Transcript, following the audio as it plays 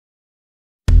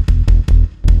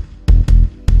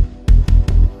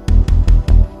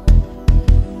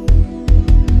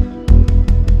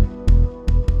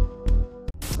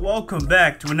welcome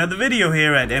back to another video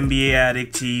here at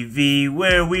NBAADDICTTV,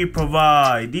 where we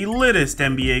provide the latest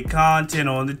NBA content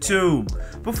on the tube.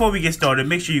 Before we get started,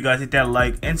 make sure you guys hit that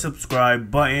like and subscribe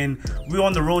button. We're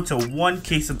on the road to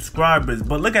 1K subscribers,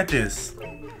 but look at this.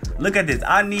 Look at this.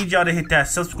 I need y'all to hit that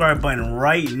subscribe button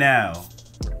right now.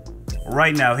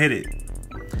 Right now, hit it.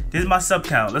 This is my sub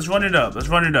count. Let's run it up. Let's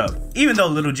run it up. Even though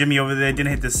little Jimmy over there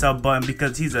didn't hit the sub button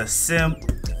because he's a simp.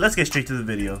 Let's get straight to the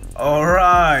video.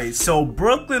 Alright, so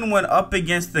Brooklyn went up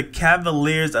against the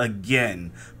Cavaliers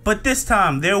again. But this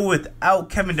time, they're without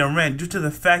Kevin Durant due to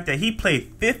the fact that he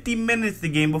played 50 minutes the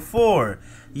game before.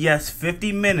 Yes,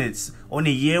 50 minutes on a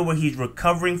year where he's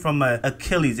recovering from an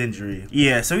Achilles injury.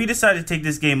 Yeah, so he decided to take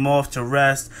this game off to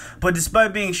rest. But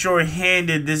despite being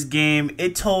short-handed this game,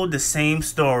 it told the same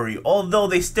story. Although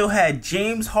they still had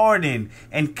James Harden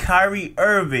and Kyrie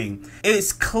Irving,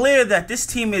 it's clear that this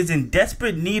team is in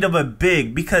desperate need of a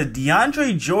big because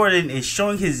DeAndre Jordan is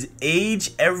showing his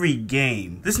age every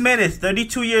game. This man is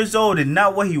 32 years old and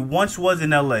not what he once was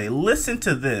in LA. Listen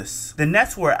to this. The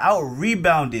Nets were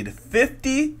out-rebounded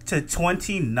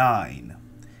 50-29.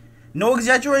 No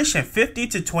exaggeration,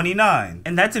 50-29.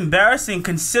 And that's embarrassing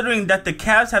considering that the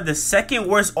Cavs have the second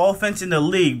worst offense in the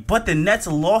league, but the Nets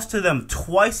lost to them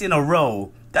twice in a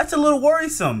row. That's a little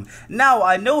worrisome. Now,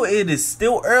 I know it is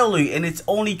still early and it's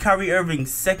only Kyrie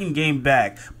Irving's second game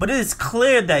back, but it is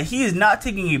clear that he is not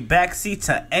taking a backseat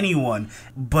to anyone.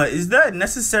 But is that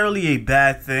necessarily a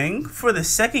bad thing? For the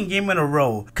second game in a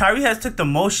row, Kyrie has took the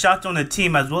most shots on the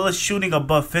team as well as shooting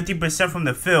above 50% from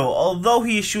the field, although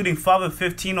he is shooting 5 of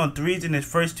 15 on threes in his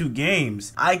first two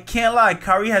games. I can't lie,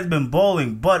 Kyrie has been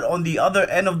balling, but on the other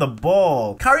end of the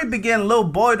ball, Kyrie began low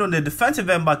buoyed on the defensive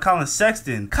end by Colin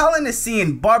Sexton. Colin is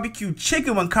seeing barbecue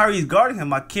chicken when Kyrie is guarding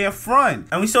him, I can't front.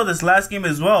 And we saw this last game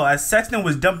as well as Sexton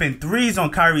was dumping threes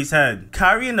on Kyrie's head.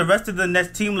 Kyrie and the rest of the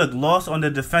Nets team look lost on the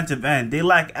defensive end. They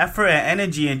lack effort and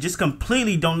energy and just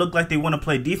completely don't look like they want to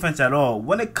play defense at all.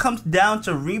 When it comes down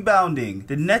to rebounding,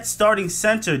 the Nets starting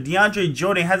center DeAndre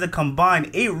Jordan has a combined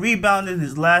 8 rebounds in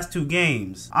his last 2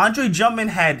 games. Andre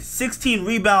Drummond had 16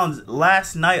 rebounds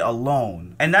last night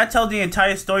alone. And that tells the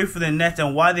entire story for the Nets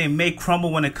and why they may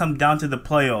crumble when it comes down to the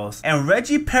playoffs. And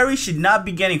Reggie Perry should not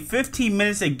be getting 15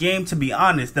 minutes a game, to be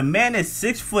honest. The man is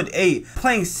 6'8",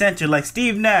 playing center like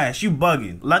Steve Nash. You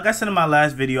bugging. Like I said in my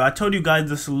last video, I told you guys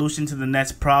the solution to the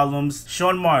Nets problems.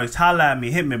 Sean Marks, holla at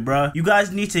me, hit me, bruh. You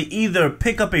guys need to either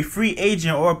pick up a free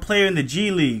agent or a player in the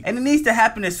G League. And it needs to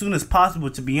happen as soon as possible,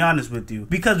 to be honest with you.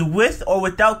 Because with or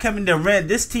without Kevin Durant,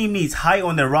 this team needs height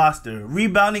on their roster.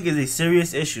 Rebounding is a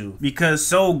serious issue. Because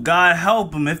so God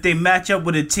help them, if they match up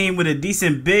with a team with a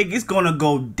decent big, it's gonna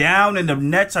go down and the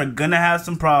Nets are gonna have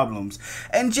some problems.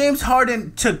 And James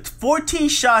Harden took 14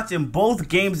 shots in both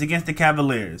games against the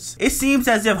Cavaliers. It seems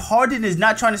as if Harden is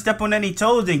not trying to step on any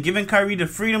toes and giving Kyrie the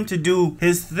freedom to do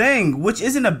his thing, which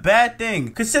isn't a bad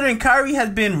thing considering Kyrie has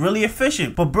been really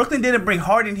efficient. But Brooklyn didn't bring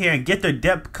Harden here and get their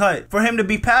depth cut for him to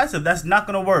be passive. That's not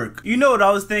gonna work. You know what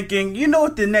I was thinking? You know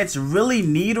what the Nets really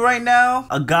need right now?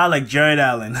 A guy like Jared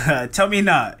Allen. Tell me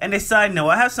not. And a side note,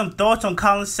 I have some thoughts on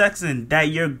Colin Sexton that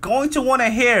you're going to want to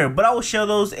hear, but I will share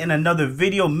those in another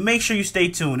video. Make sure you stay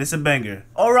tuned. It's a banger.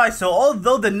 Alright, so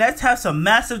although the Nets have some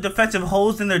massive defensive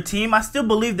holes in their team, I still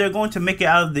believe they're going to make it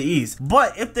out of the East.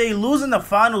 But if they lose in the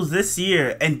finals this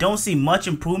year and don't see much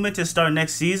improvement to start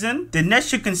next season, the Nets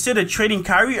should consider trading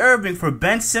Kyrie Irving for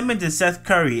Ben Simmons and Seth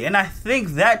Curry. And I think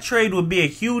that trade would be a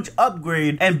huge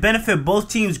upgrade and benefit both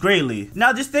teams greatly.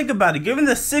 Now just think about it. Given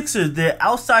the Sixers their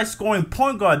outside scoring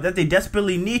point guard that they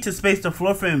desperately need to space the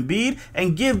floor for Embiid,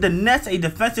 and give the Nets a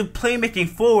defensive playmaking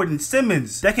forward in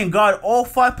Simmons that can guard all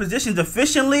 5 positions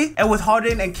efficiently, and with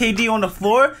Harden and KD on the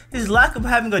floor, his lack of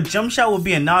having a jump shot would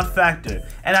be a non-factor.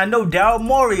 And I know Daryl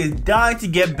Morey is dying to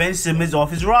get Ben Simmons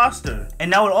off his roster.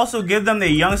 And that would also give them their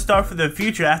young star for the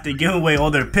future after giving away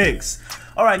all their picks.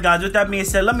 Alright guys, with that being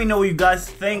said, let me know what you guys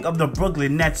think of the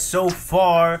Brooklyn Nets so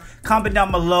far. Comment down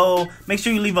below. Make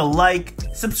sure you leave a like,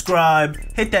 subscribe,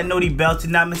 hit that noti bell to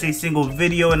not miss a single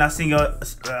video, and I'll see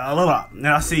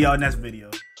y'all next video.